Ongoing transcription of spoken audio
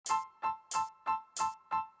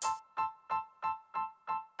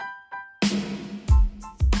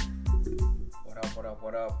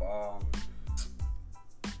What up?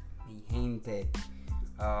 Mi gente.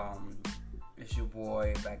 It's your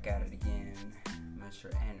boy back at it again,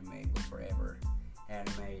 Mr. Anime with Forever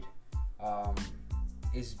Animate.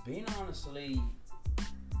 It's been honestly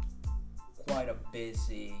quite a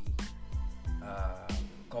busy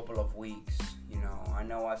couple of weeks. I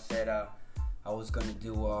know I said I was gonna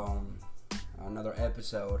do another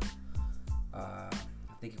episode. I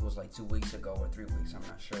think it was like 2 weeks ago or 3 weeks. I'm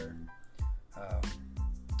not sure.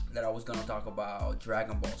 That I was gonna talk about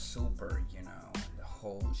Dragon Ball Super. The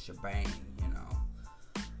whole shebang.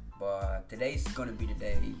 But today's gonna be the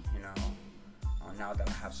day. Now that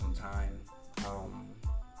I have some time.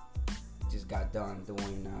 Just got done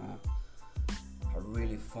doing a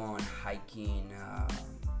really fun hiking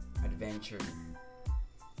adventure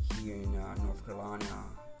here in North Carolina,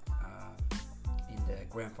 in the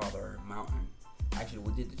Grandfather Mountain. Actually,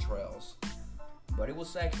 we did the trails, but it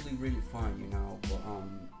was actually really fun, But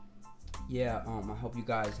I hope you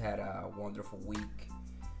guys had a wonderful week.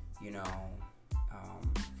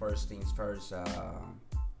 First things first.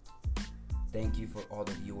 Thank you for all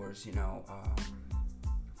the viewers.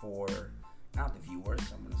 For not the viewers,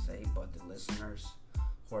 I'm gonna say, but the listeners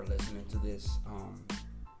who are listening to this.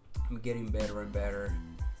 I'm getting better and better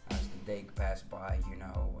as the day passed by.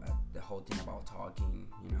 The whole thing about talking.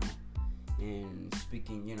 And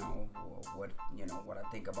speaking, what I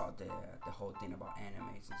think about the whole thing about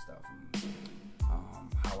animes and stuff, and,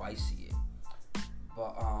 how I see it.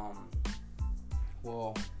 But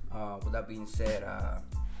with that being said,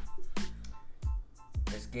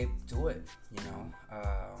 let's get to it.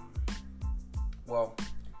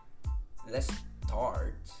 Let's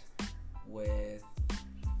start with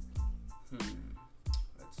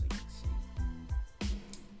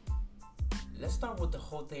Let's start with the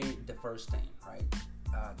whole thing, the first thing, right?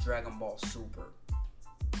 Dragon Ball Super.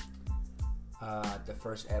 The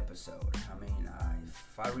first episode.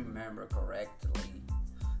 If I remember correctly,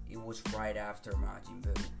 it was right after Majin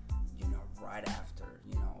Buu. Right after,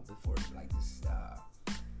 before like this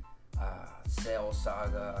Cell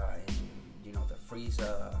saga and the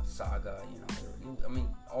Frieza saga.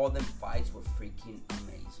 All them fights were freaking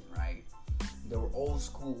amazing, right? They were old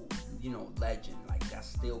school, legend. Like that's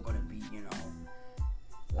still gonna be,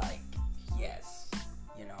 yes,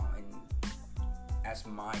 and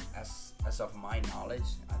as of my knowledge,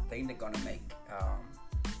 I think they're gonna make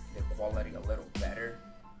the quality a little better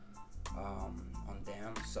on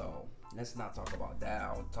them. So let's not talk about that.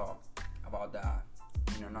 I'll talk about that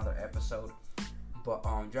in another episode. But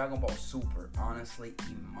Dragon Ball Super, honestly,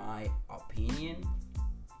 in my opinion,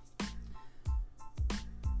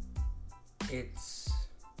 it's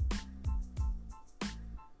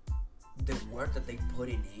the work that they put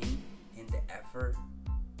in the effort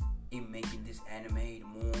in making this anime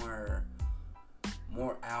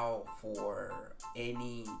more out for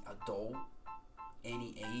any adult,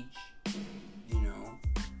 any age.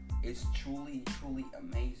 It's truly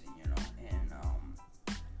amazing. And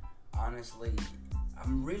honestly,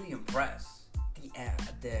 I'm really impressed.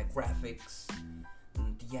 The graphics,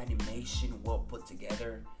 the animation, well put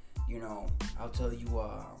together. I'll tell you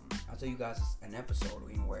guys an episode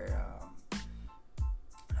in where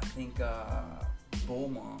I think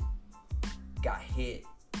Bulma got hit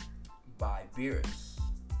by Beerus,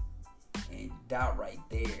 and that right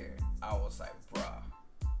there, I was like, bruh,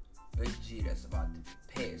 Vegeta's about to be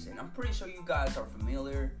pissed. And I'm pretty sure you guys are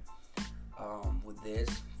familiar with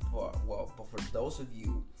this. But for those of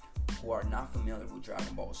you who are not familiar with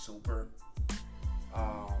Dragon Ball Super,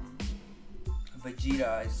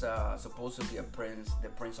 Vegeta is supposedly the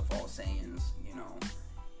prince of all Saiyans,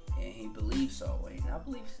 and he believes so, and I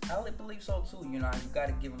believe so too. You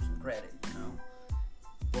gotta give him some credit,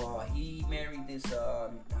 But he married this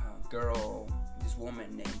girl, this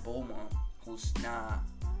woman named Bulma, who's not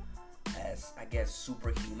as, I guess,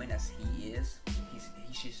 superhuman as he is.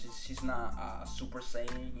 She's not Super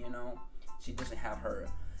Saiyan, She doesn't have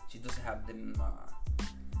them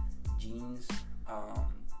genes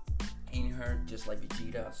in her, just like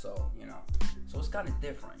Vegeta. So it's kind of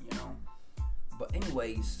different, But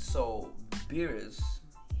anyways, so Beerus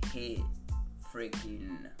hit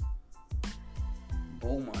freaking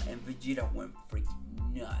Bulma, and Vegeta went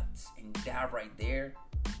freaking nuts, and that right there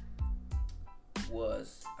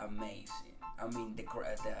was amazing.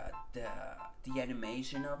 The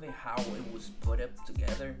animation of it, how it was put up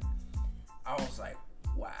together, I was like,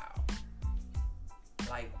 wow.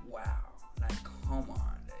 Come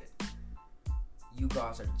on, dude. You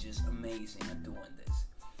guys are just amazing at doing this.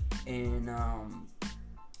 And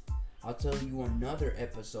I'll tell you another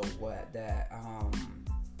episode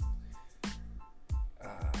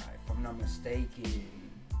if I'm I'm not mistaken,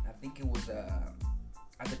 I think it was at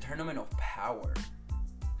the Tournament of Power,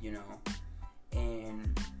 you know.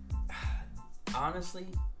 And honestly,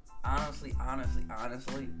 I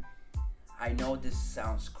know this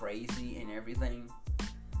sounds crazy and everything,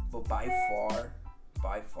 but by far,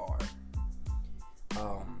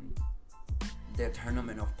 the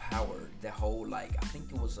Tournament of Power, the whole, like, I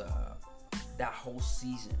think it was that whole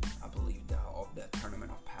season, I believe, of the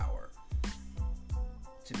Tournament of Power,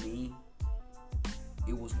 to me,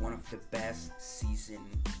 it was one of the best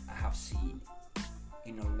seasons I have seen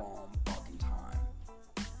in a long fucking time.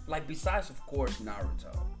 Like, besides, of course,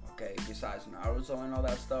 Naruto, okay? Besides Naruto and all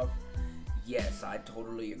that stuff, yes, I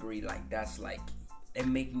totally agree. Like, that's like, it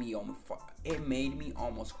made me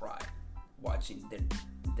almost cry watching the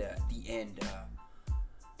end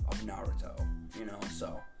of Naruto, you know.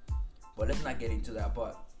 So, but let's not get into that.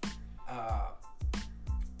 But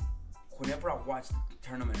whenever I watched the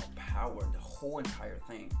Tournament of Power, the whole entire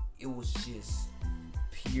thing, it was just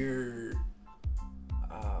pure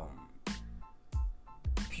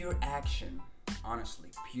action. Honestly,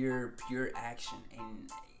 pure action,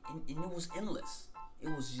 and it was endless. It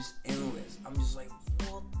was just endless. I'm just like,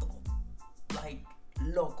 what the, like,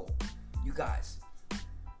 loco, you guys.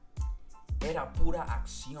 Era pura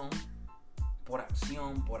acción, por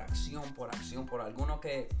acción, por acción, por acción, por algunos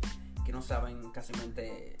que no saben casi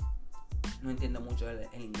no entienden mucho el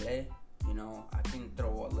inglés. You know, I can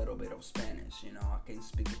throw a little bit of Spanish. You know, I can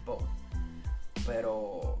speak it both.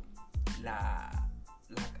 Pero la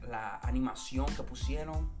animación que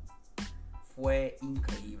pusieron fue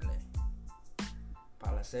increíble.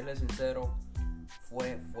 Para serles sincero,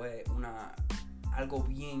 fue algo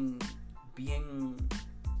bien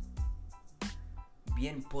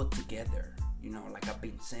put together, you know, like I've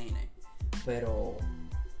been saying it. Pero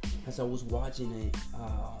as I was watching it,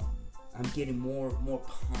 I'm getting more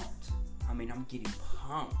pumped. I mean, I'm getting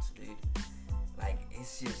pumped, dude. Like,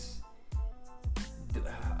 it's just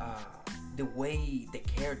the way the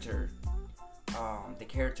characters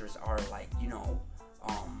are, like, you know,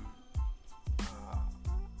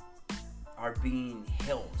 are being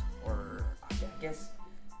held, or I guess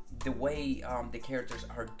the way the characters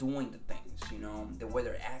are doing the things, you know, the way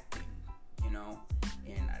they're acting, you know,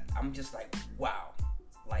 and I'm just like, wow,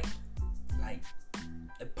 like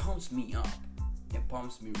it pumps me up. It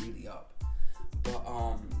pumps me really up. But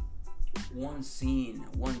one scene,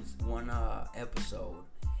 one episode,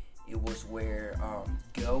 it was where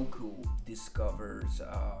Goku discovers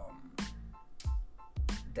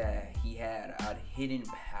that he had a hidden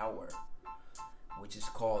power, which is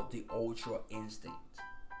called the Ultra Instinct.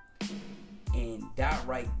 And that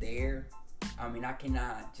right there, I mean, I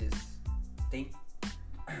cannot just think,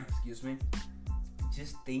 excuse me,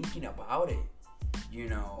 just thinking about it, you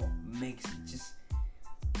know, just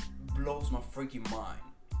blows my freaking mind.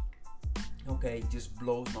 Okay, just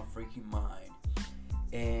blows my freaking mind.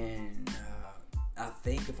 And I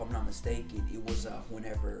think, if I'm not mistaken, it was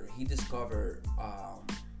whenever he discovered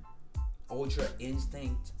Ultra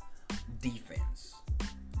Instinct defense,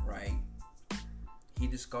 right? He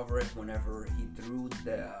discovered it whenever he threw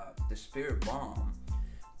the spirit bomb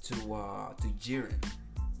to Jiren,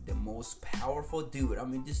 the most powerful dude. I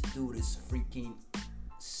mean, this dude is freaking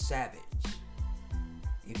savage.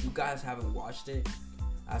 If you guys haven't watched it,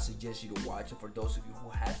 I suggest you to watch it. For those of you who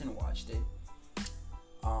hasn't watched it,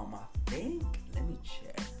 I think, let me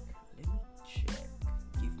check.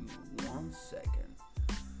 Give me 1 second.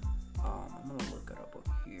 I'm gonna look it up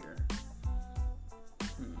here.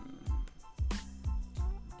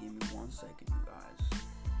 Give me 1 second, you guys.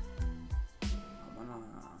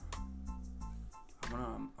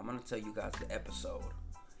 I'm gonna tell you guys the episode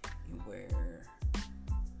in where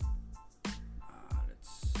let's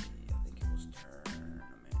see, I think it was Tournament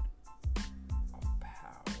of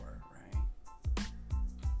Power, right?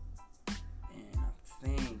 And I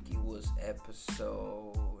think it was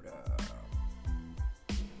episode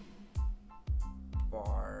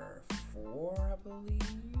bar 4, I believe,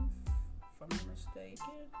 if I'm not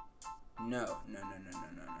mistaken. No.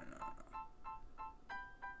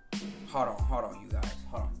 Hold on, you guys.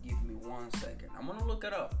 Hold on. Give me 1 second. I'm gonna look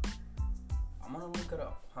it up.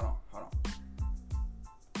 Hold on.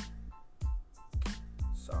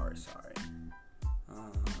 Sorry.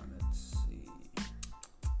 Let's see.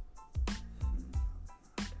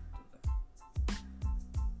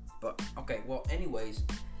 But okay. Well, anyways,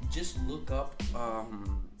 just look up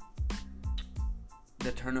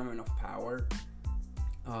the Tournament of Power.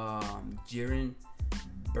 Jiren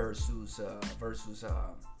versus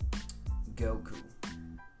Goku.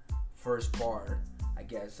 First part, I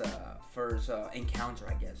guess. First encounter,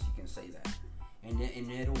 I guess you can say that. and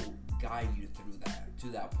it'll guide you through that to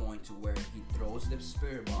that point to where he throws the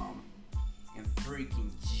spirit bomb, and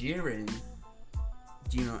freaking Jiren,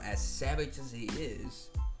 as savage as he is,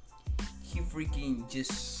 he freaking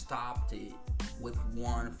just stopped it with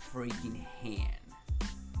one freaking hand.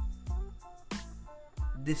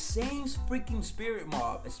 The same freaking spirit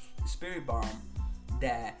bomb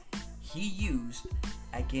that he used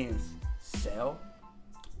against Cell,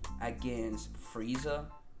 against Frieza,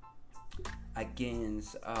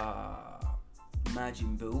 against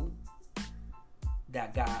Majin Buu,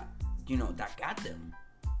 that got them.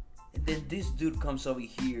 And then this dude comes over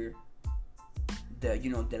here,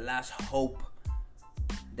 the last hope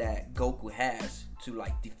that Goku has to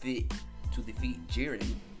defeat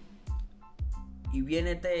Jiren. Y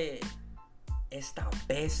viene esta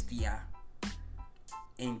bestia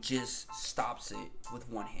and just stops it with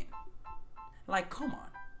one hand. Come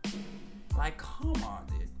on,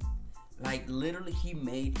 dude. Literally, he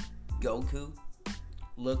made Goku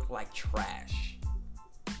look like trash.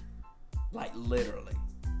 Literally.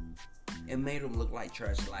 It made him look like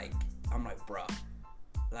trash. I'm like, bruh.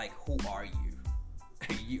 Who are you?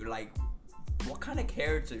 You, what kind of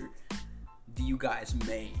character do you guys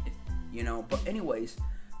made? But anyways,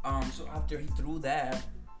 so after he threw that,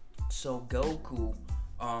 so Goku,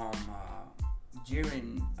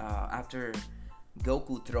 Jiren, after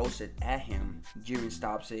Goku throws it at him, Jiren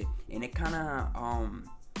stops it, and it kind of,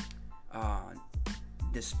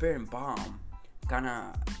 the spirit bomb kind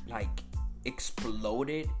of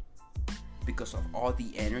exploded because of all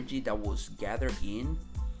the energy that was gathered in.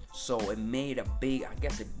 So it made a big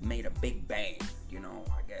bang,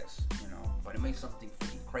 but it made something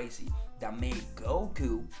freaking crazy that made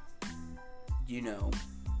Goku,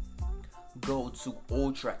 go to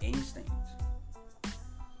Ultra Instinct.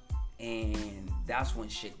 And that's when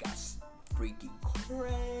shit got freaking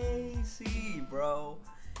crazy, bro.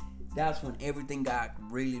 That's when everything got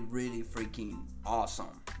really, really freaking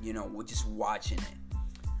awesome. We're just watching it.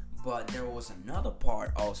 But there was another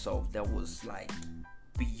part also that was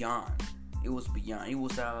beyond. It was beyond. It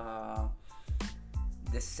was the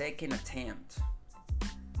second attempt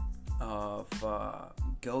of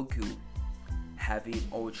Goku having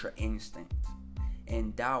Ultra Instinct,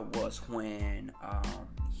 and that was when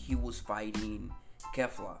he was fighting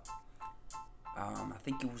Kefla. I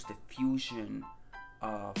think it was the fusion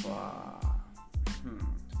of hold on,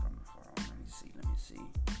 let me see.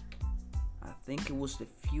 I think it was the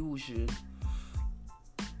fusion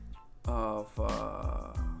of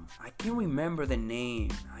I can't remember the name.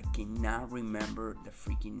 I cannot remember the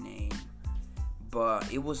freaking name.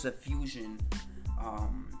 But it was a fusion of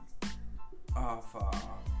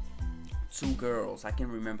two girls. I can't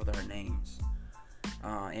remember their names.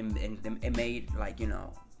 And it made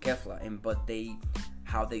Kefla, but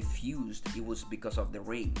how they fused, it was because of the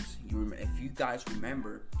rings. If you guys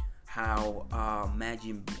remember how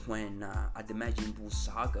when at the Majin Buu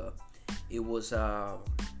saga, it was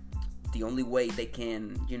the only way they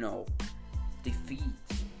can defeat,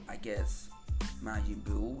 I guess, Majin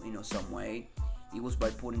Buu some way, it was by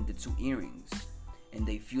putting the two earrings, and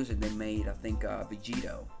they fused and they made, I think,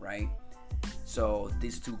 Vegito, right? So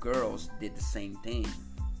these two girls did the same thing,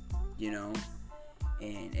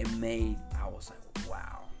 and it made, I was like,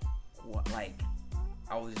 wow, what,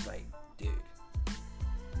 I was just like, dude,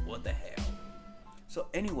 what the hell? So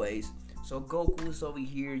anyways, so Goku is over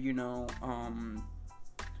here,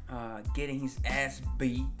 getting his ass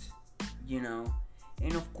beat,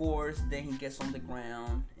 and of course then he gets on the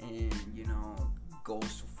ground and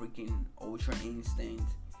goes to freaking Ultra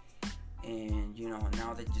Instinct, and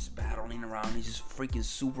now they're just battling around. He's just freaking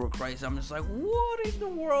super crazy. I'm just like, what in the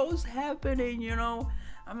world is happening?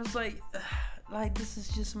 I'm just like this is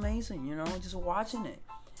just amazing, just watching it.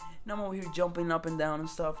 And I'm over here jumping up and down and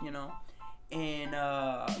stuff, and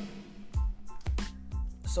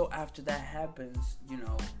so after that happens,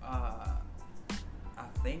 I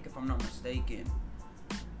think, if I'm not mistaken,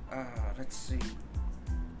 let's see,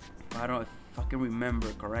 if I can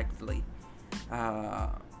remember correctly,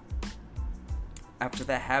 after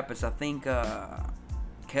that happens, I think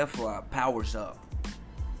Kefla powers up,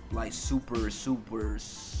 super,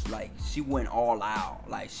 she went all out.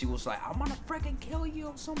 She was like, I'm gonna freaking kill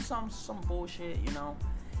you, some bullshit, And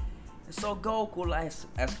so Goku,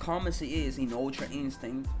 as calm as he is in Ultra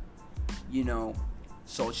Instinct,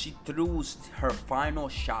 so she threw her final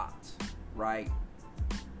shot, right?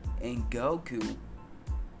 And Goku,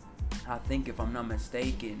 I think, if I'm not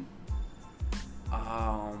mistaken,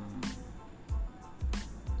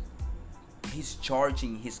 he's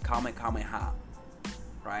charging his Kamehameha,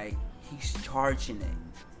 right? He's charging it,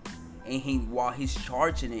 and while he's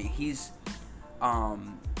charging it, he's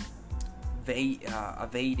um,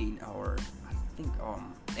 evading, or I think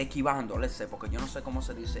esquivando, let's say, porque yo no sé cómo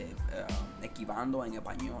se dice esquivando en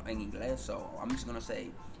español, en inglés, so I'm just gonna say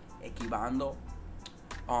esquivando,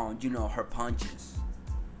 you know, her punches,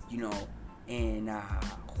 you know, and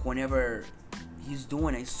whenever he's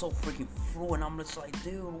doing it, it's so freaking fluid, and I'm just like,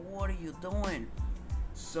 dude, what are you doing?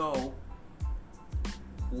 So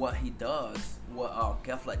what he does, what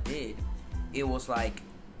Kefla did, it was like,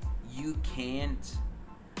 you can't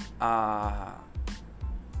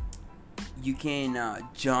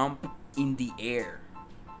jump in the air,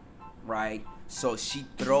 right? So she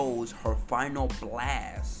throws her final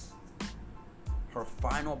blast.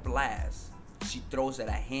 She throws it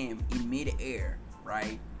at him in mid-air,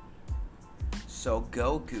 right? So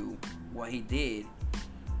Goku, what he did,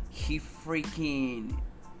 he freaking,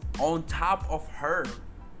 on top of her,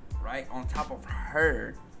 right? On top of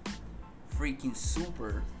her freaking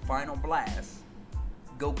super final blast,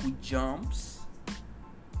 Goku jumps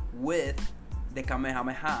with the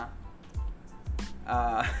Kamehameha,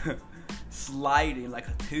 sliding like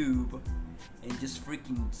a tube, and just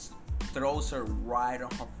freaking throws her right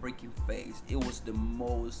on her freaking face. It was the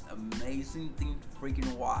most amazing thing to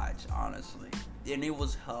freaking watch, honestly, and it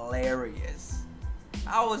was hilarious.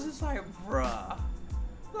 I was just like, bruh,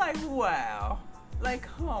 like, wow, like,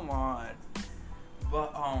 come on.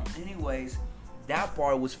 But anyways, that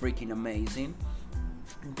part was freaking amazing.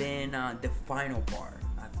 Then the final part,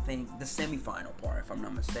 I think the semi-final part, if I'm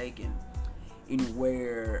not mistaken, in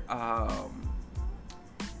where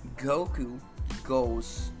Goku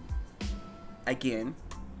goes again,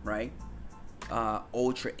 right?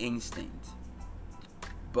 Ultra Instinct,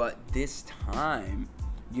 but this time,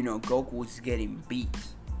 you know, Goku was getting beat.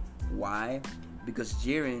 Why? Because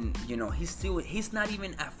Jiren, you know, he's not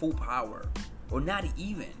even at full power, or not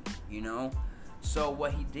even, you know. So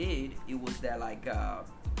what he did, it was that like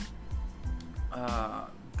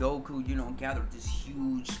Goku, you know, gathered this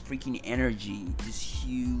huge freaking energy,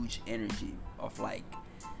 of like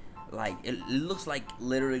it looks like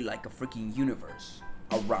literally like a freaking universe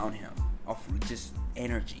around him of just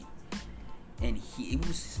energy, and it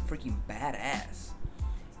was freaking badass.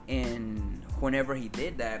 And whenever he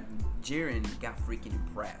did that, Jiren got freaking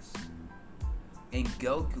impressed, and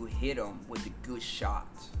Goku hit him with a good shot,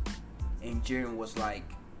 and Jiren was like,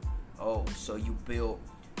 oh, so you built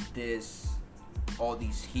all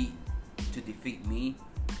these heat to defeat me?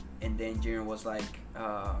 And then Jiren was like,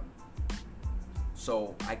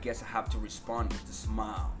 so I guess I have to respond with a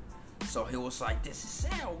smile. So he was like, this is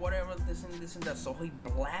it, or whatever, this and that. So he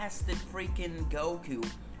blasted freaking Goku,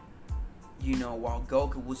 you know, while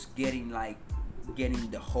Goku was getting the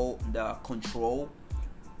control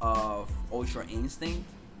of Ultra Instinct.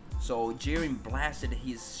 So Jiren blasted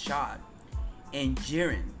his shot, and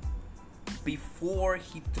Jiren, before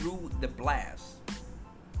he threw the blast,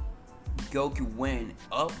 Goku went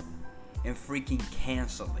up and freaking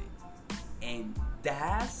canceled it. And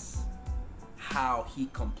that's how he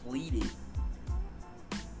completed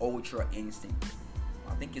Ultra Instinct.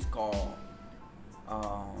 I think it's called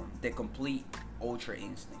the complete Ultra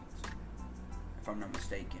Instinct, if I'm not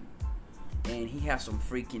mistaken. And he has some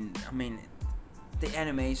freaking, I mean, the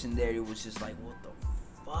animation there, it was just like, what the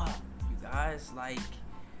fuck, you guys? Like,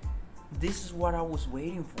 this is what I was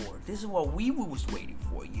waiting for. This is what we was waiting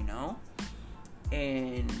for, you know?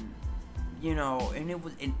 And, you know,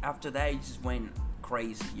 and after that, it just went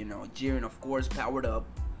crazy, you know? Jiren, of course, powered up.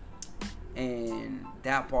 And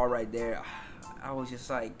that part right there, I was just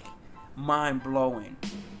like, mind-blowing.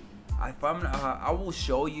 I will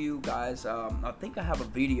show you guys, I think I have a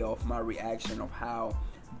video of my reaction of how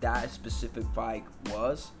that specific fight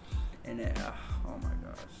was. And oh my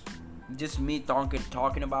gosh, just me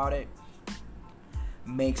talking about it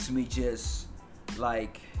makes me just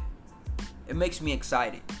like, it makes me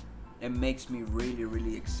excited. It makes me really,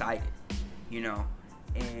 really excited, you know.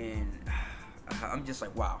 And I'm just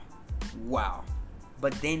like, wow.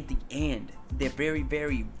 But then the end, the very,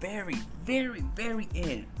 very, very, very, very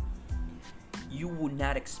end, you would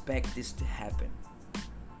not expect this to happen.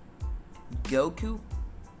 Goku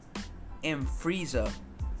and Frieza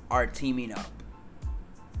are teaming up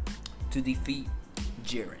to defeat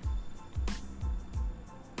Jiren.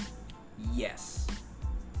 Yes.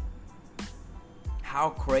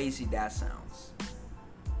 How crazy that sounds.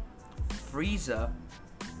 Frieza,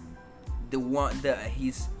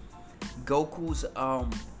 he's Goku's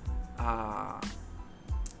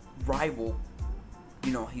rival,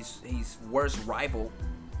 you know, his worst rival,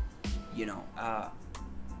 you know,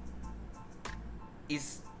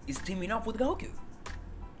 is teaming up with Goku.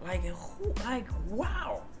 Like,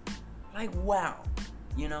 wow,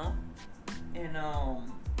 you know. And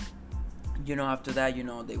after that,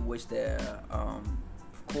 they wish that, of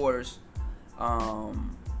course,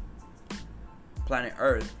 Planet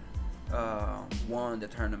Earth won the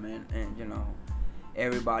tournament, and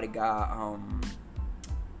everybody got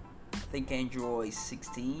I think Android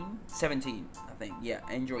 17, I think, yeah,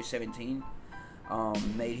 Android 17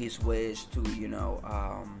 made his wish to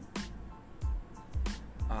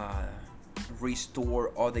restore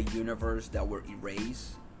all the universe that were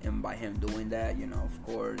erased. And by him doing that, of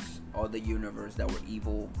course, all the universe that were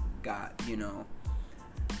evil got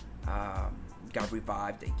got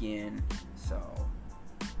revived again. So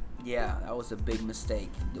yeah, that was a big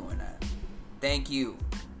mistake doing that. Thank you,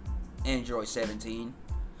 Android 17.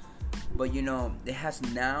 But it has,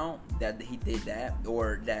 now that he did that,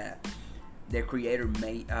 or that the creator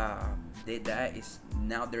did that, is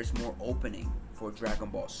now there's more opening for Dragon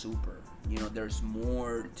Ball Super. There's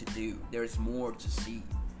more to do. There's more to see.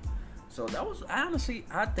 So that was, honestly,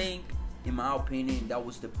 I think, in my opinion, that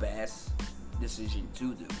was the best decision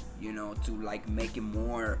to do. To like make it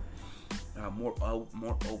more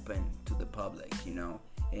open to the public.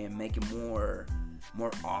 And make it more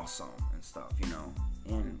awesome and stuff.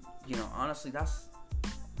 And honestly, that's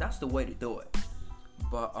the way to do it.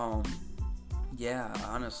 But yeah,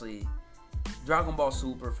 honestly, Dragon Ball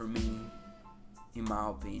Super for me, in my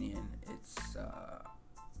opinion,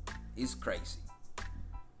 it's crazy.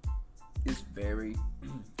 It's very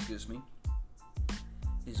excuse me,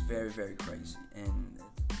 it's very, very crazy. And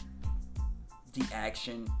the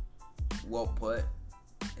action, well put,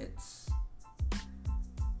 it's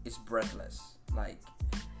breathless. Like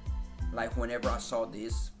whenever I saw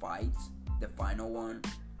this fight, the final one,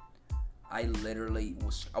 I was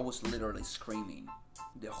literally screaming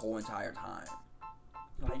the whole entire time,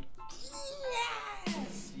 like,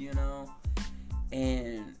 yes,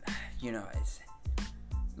 and it's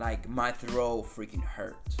like my throat freaking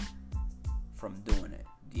hurt from doing it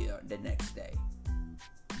the next day.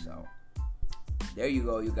 So there you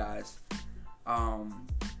go, you guys.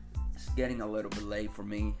 It's getting a little bit late for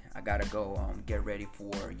me. I gotta go get ready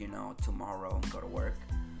for tomorrow and go to work.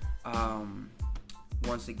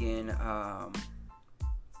 Once again,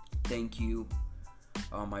 thank you.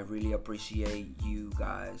 I really appreciate you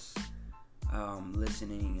guys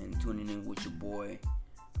listening and tuning in with your boy.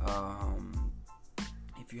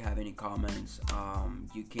 If you have any comments,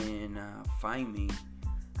 you can find me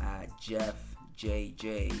at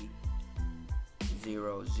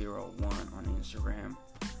JeffJJ001 on Instagram,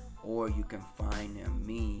 or you can find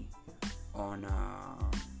me on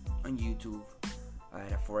YouTube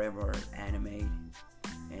at Forever Animate.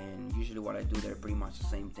 And usually what I do there, pretty much the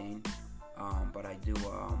same thing. But I do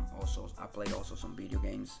I play also some video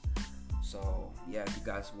games. So yeah, if you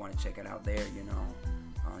guys want to check it out there,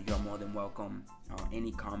 you're more than welcome.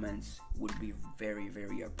 Any comments would be very,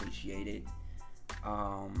 very appreciated.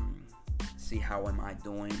 See how am I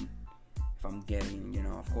doing? If I'm getting,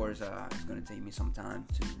 of course, it's gonna take me some time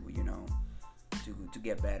to, to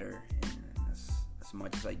get better. And as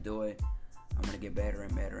much as I do it, I'm gonna get better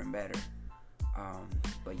and better and better.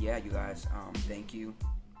 But yeah, you guys, thank you.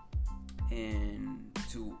 And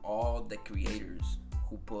to all the creators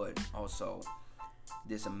who put also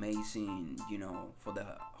this amazing, for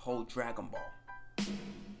the whole Dragon Ball.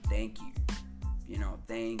 Thank you.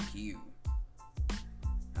 Thank you.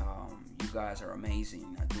 You guys are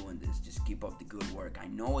amazing at doing this. Just keep up the good work. I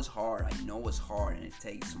know it's hard, and it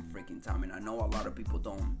takes some freaking time. And I know a lot of people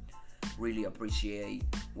don't really appreciate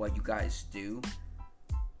what you guys do,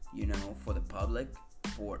 for the public,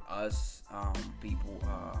 for us, people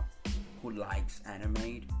who likes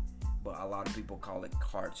anime. But a lot of people call it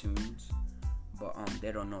cartoons, but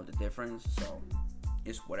they don't know the difference, so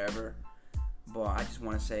it's whatever. But I just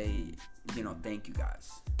want to say, thank you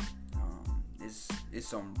guys. It's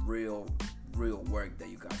some real work that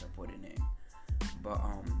you guys are putting in. But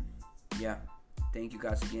yeah, thank you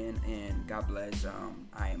guys again, and God bless.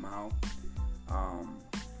 I am out.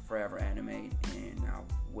 Forever Animate, and I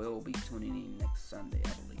will be tuning in next Sunday,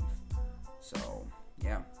 I believe. So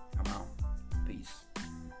yeah, I'm out.